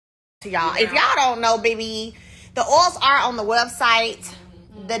y'all. If y'all don't know, baby, the oils are on the website.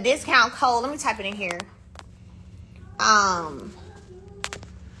 The discount code, let me type it in here.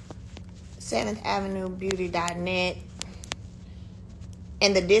 7th Avenue Beauty.net.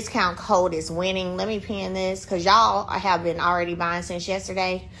 And the discount code is winning. Let me pin this because y'all have been already buying since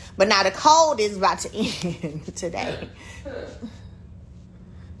yesterday. But now the code is about to end today.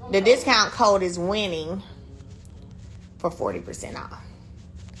 The discount code is winning for 40% off.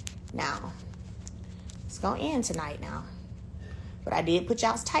 Now, it's going to end tonight now. But I did put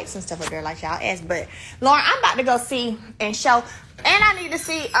y'all's tights and stuff up there like y'all asked. But, Lauren, I'm about to go see and show. And I need to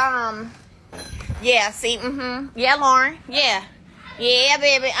see, yeah, see, yeah, Lauren, yeah. Yeah,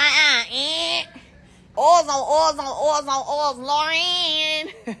 baby, oils on oils, Lauren.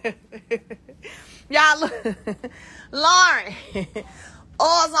 Y'all, look. Lauren.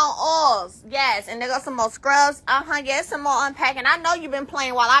 Oils on oils. Yes, and there goes some more scrubs. Yes, some more unpacking. I know you've been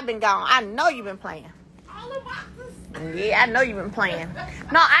playing while I've been gone. I know you've been playing. Yeah, I know you've been playing.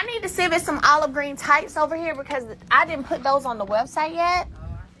 No, I need to see if there's some olive green tights over here because I didn't put those on the website yet.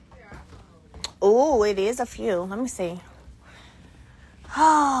 Ooh, it is a few. Let me see.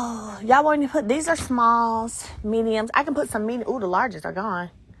 Oh, y'all want me to put, these are smalls, mediums. I can put some medium. Ooh, the larges are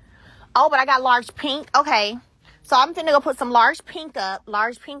gone. Oh, but I got large pink. Okay. So I'm finna go put some large pink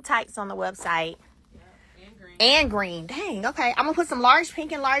tights on the website. And green. Dang, okay. I'm gonna put some large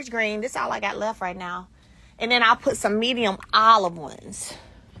pink and large green. This is all I got left right now. And then I'll put some medium olive ones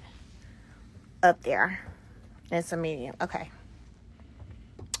up there. And some medium. Okay.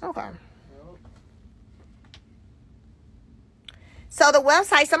 Okay. So the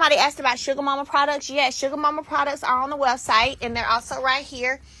website, somebody asked about Sugar Mama products. Yes, Sugar Mama products are on the website. And they're also right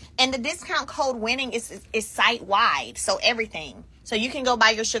here. And the discount code winning is site-wide. So everything. So you can go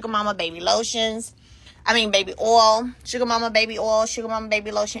buy your Sugar Mama baby lotions. Baby oil. Sugar Mama baby oil. Sugar Mama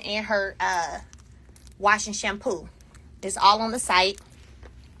baby lotion. And her washing shampoo. It's all on the site.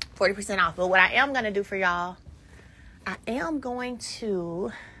 40% off. But what I am going to do for y'all, I am going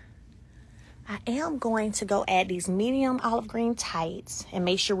to go add these medium olive green tights. And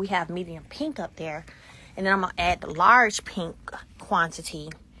make sure we have medium pink up there. And then I'm going to add the large pink quantity.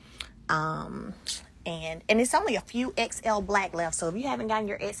 And it's only a few XL black left. So if you haven't gotten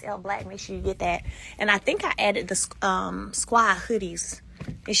your XL black, make sure you get that. And I think I added the squad hoodies.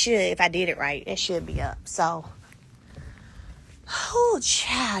 It should, if I did it right, it should be up. So, oh,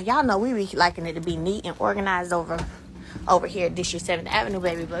 child. Y'all know we be liking it to be neat and organized over here at District 7th Avenue,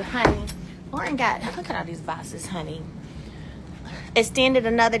 baby. But, honey, Lauren got, look at all these boxes, honey. Extended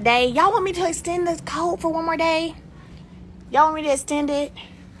another day. Y'all want me to extend this code for one more day? Y'all want me to extend it?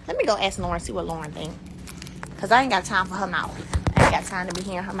 Let me go ask Lauren, see what Lauren think. Because I ain't got time for her mouth. I ain't got time to be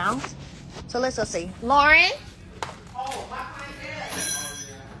hearing her mouth. So let's go see. Lauren?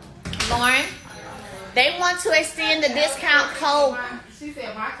 Lauren? They want to extend the discount code. She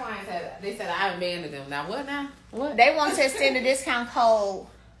said my clients they said I abandoned them. Now what now? What? They want to extend the discount code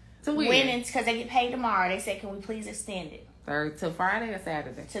to winning because they get paid tomorrow. They said, can we please extend it? To Friday or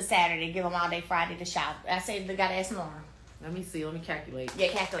Saturday? To Saturday. Give them all day Friday to shop. I said they got to ask Lauren. Let me see. Let me calculate. Yeah,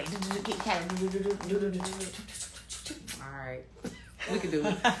 calculate. All right. We can do it.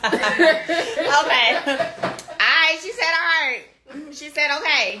 Okay. All right. She said, all right. She said,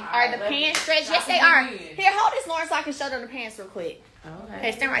 okay. All right, the pants stretch. Yes, they are. Here, hold this, Lauren, so I can show them the pants real quick.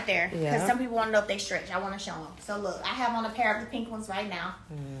 Okay, stand right there. Because some people want to know if they stretch. I want to show them. So, look, I have on a pair of the pink ones right now.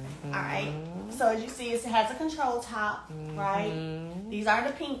 All right. So, as you see, it has a control top, right? These are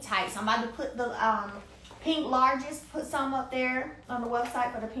the pink tights. I'm about to put the pink larges. Put some up there on the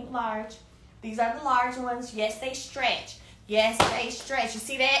website for the pink large. These are the large ones. Yes, they stretch. Yes, they stretch. You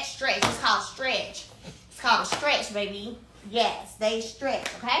see that? Stretch. It's called stretch. It's called a stretch, baby. Yes, they stretch,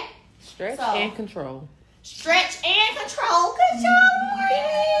 okay? Stretch and control. Stretch and control. Good job,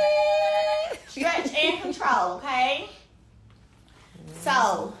 Morgan. Stretch and control, okay?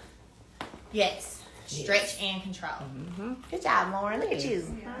 So, yes, stretch and control. Good job, Lauren. Look at you,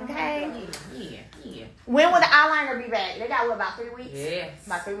 okay? Yeah. When will the eyeliner be back? They got, what, about 3 weeks? Yes.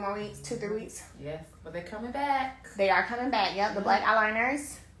 About 3 more weeks? 2-3 weeks? Yes, but they're coming back. They are coming back, yep, the black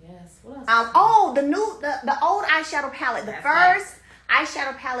eyeliners. Yes. What else? The old eyeshadow palette. The first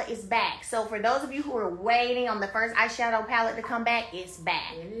eyeshadow palette is back. So for those of you who are waiting on the first eyeshadow palette to come back, it's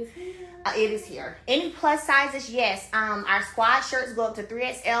back. It is here. It is here. Any plus sizes? Yes. Our squad shirts go up to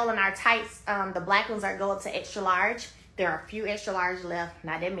 3XL, and our tights, the black ones go up to extra large. There are a few extra large left.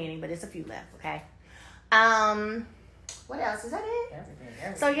 Not that many, but it's a few left. Okay. What else? Is that it?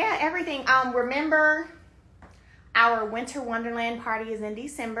 Everything. So yeah, everything. Remember, our Winter Wonderland party is in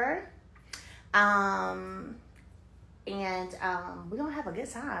December. and we're gonna have a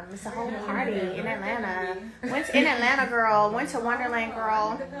good time. It's a whole party in Atlanta. Went to Wonderland,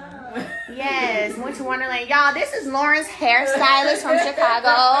 girl. Yes, went to Wonderland. Y'all, this is Lauren's hairstylist from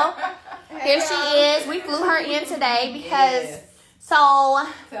Chicago. Here she is. We flew her in today because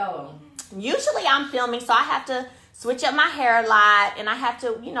usually I'm filming, so I have to switch up my hair a lot, and I have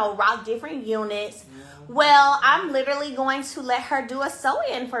to, rock different units. Well, I'm literally going to let her do a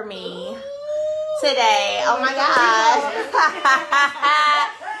sew-in for me today. Oh my gosh.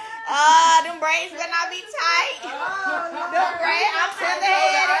 Them braids better not be tight. Them braids, I'm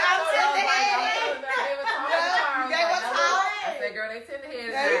tenderheaded. They were tall. I said, girl, they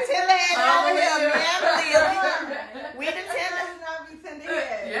tenderheaded. They tenderheaded over here, man. We the tender.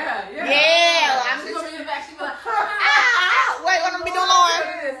 Yeah. I'm just gonna be in the back. She be like, wait, what I'm be doing,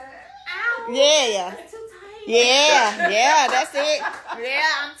 Lauren? Yeah. Yeah, that's it. Yeah,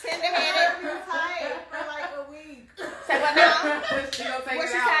 I'm tenderheaded. You're tight for like a week. Say what now? She gonna take What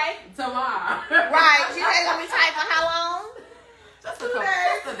it she out say? tomorrow. Right. She said it's gonna be tight for how long? Just a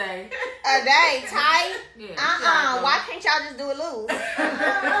day. A day, tight? Yeah. Why can't y'all just do it loose?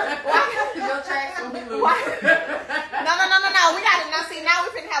 Your tracks gonna be loose. No. We gotta now see. Now we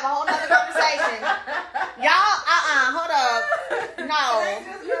finna have a whole nother conversation. Y'all, hold up. No.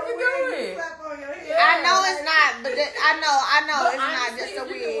 You can do it. I know it's not, but I know But it's not just a you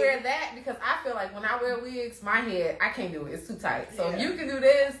wig. can wear that because I feel like when I wear wigs, my head, I can't do it. It's too tight. So if you can do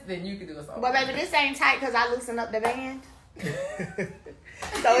this, then you can do it. But baby, this ain't tight because I loosened up the band.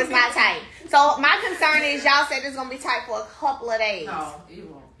 So it's not tight. So my concern is y'all said it's gonna be tight for a couple of days. No, it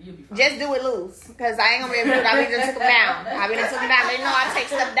won't. You'll be fine. Just do it loose, because I ain't gonna be able to do it. I be just took them down. They know I take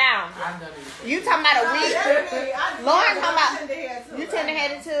stuff down. I've done it. You talking about a week? Lauren talking about you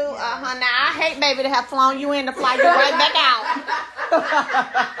tenderheaded too. Now I hate baby to have flown you in to fly you right back out.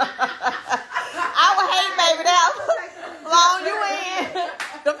 I would hate baby to have flown you in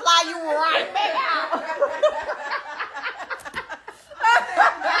to fly you right back out.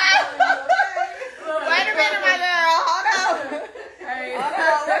 Wait a minute, my girl. Hold on. Hey. What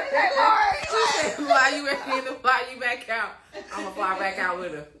did you say, Lauren? Fly you in to fly you back out. I'm gonna fly back out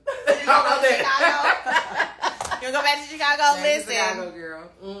with her. You gonna go to Chicago? You gonna go back to Chicago? Listen. Chicago, girl.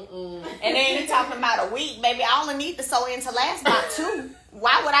 And then you talking about a week, baby. I only need the sew in to last about 2.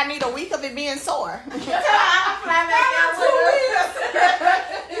 Why would I need a week of it being sore? I'm flying back out 2 weeks.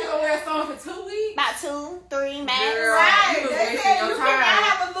 You gonna wear something for 2 weeks? About 2, 3 max. Girl, Right. you was They wasting said your you time. cannot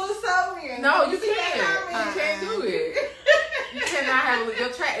have a loose sew-in. No, you see that can't. comment? You can't do it. You cannot have your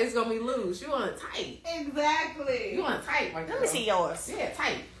track. It's gonna be loose. You want it tight. Exactly. You want it tight, my girl. Let me see yours. Yeah,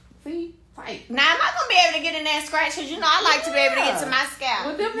 tight. See, tight. Now, am I gonna be able to get in there and scratch? Because I like to be able to get to my scalp.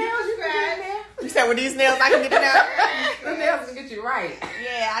 With them nails, you can get in there. You said with these nails, I can get in there. The nails can get you right.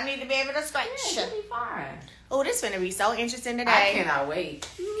 Yeah, I need to be able to scratch. Yeah, you'll be fine. Oh, this finna be so interesting today. I cannot wait.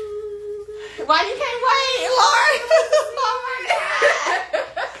 Why you can't wait, Lauren? Oh my God.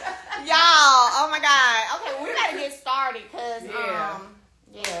 Y'all, oh my God. Okay, well, we gotta get started because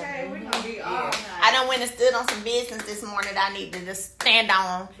Okay, we're gonna be all night. I done went and stood on some business this morning that I need to just stand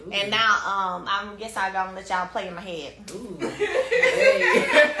on. Ooh. And now I guess I'm gonna let y'all play in my head. Ooh. Hey.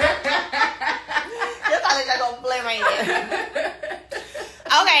 Just I'll let y'all go play in my head.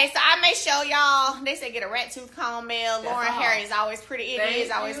 Okay, so I may show y'all. They say get a rat tooth comb mail. Lauren hair is always pretty. It is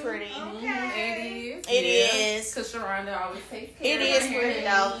always pretty. Okay. It is. Because Sharonda always takes care It of is her pretty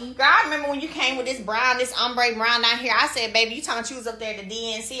hair. though. Girl, I remember when you came with this ombre brown down here. I said, baby, you talking about you was up there at the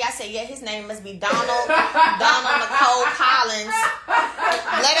DNC. I said, yeah, his name must be Donald Nicole Collins.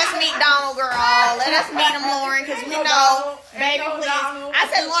 Let us meet Donald, girl. Let us meet him, Lauren, because we know, baby, please. I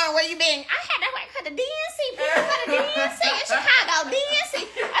said, Lauren, where you been? I had that work at the DNC. People at the DNC in Chicago. DNC.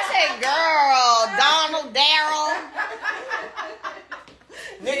 I said, girl, Donald, Daryl.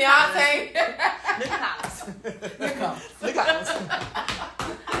 Deontay. Nick Collins.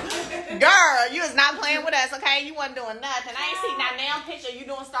 Girl, you is not playing with us, okay? You wasn't doing nothing. I ain't seen that damn picture. You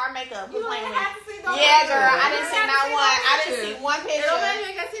doing star makeup. You don't have to see no yeah, picture. girl. I didn't see not one. I didn't see one It picture. don't make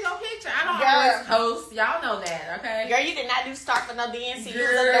me ain't see no picture. I don't Girl. always post. Y'all know that, okay? Girl, you did not do start for no DNC. You was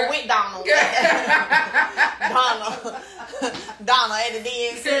Girl. up there with Donald. Donald at the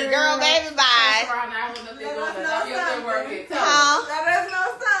DNC. Girl, baby, bye. Sharonda, I wouldn't think Let us of know it. You're still working. Tell Huh? Let us know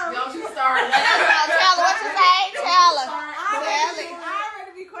something. Don't you start. Tell her what you say. Tell her. I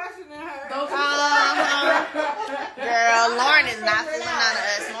already be questioning her. Don't you start. Girl, Lauren is not fooling none of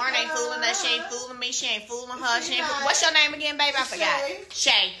us. Lauren ain't fooling us. She ain't fooling me. She ain't fooling She ain't what's your name again, baby? I forgot.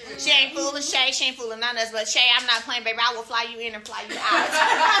 Shay. She ain't fooling Shay. She ain't fooling none of us. But Shay, I'm not playing, baby. I will fly you in and fly you out.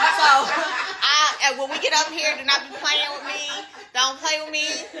 So, when we get up here, do not be playing with me. Don't play with me.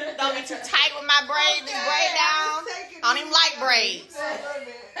 Don't be too tight with my braids. This braid down. I don't even like braids.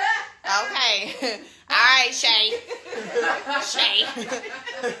 Okay. All right, Shay. Shay.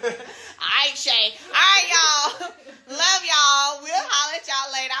 All right, Shay. All right, y'all. Love y'all. We'll holler at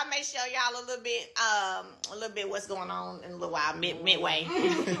y'all later. I'll make sure y'all a little bit what's going on in a little while, midway.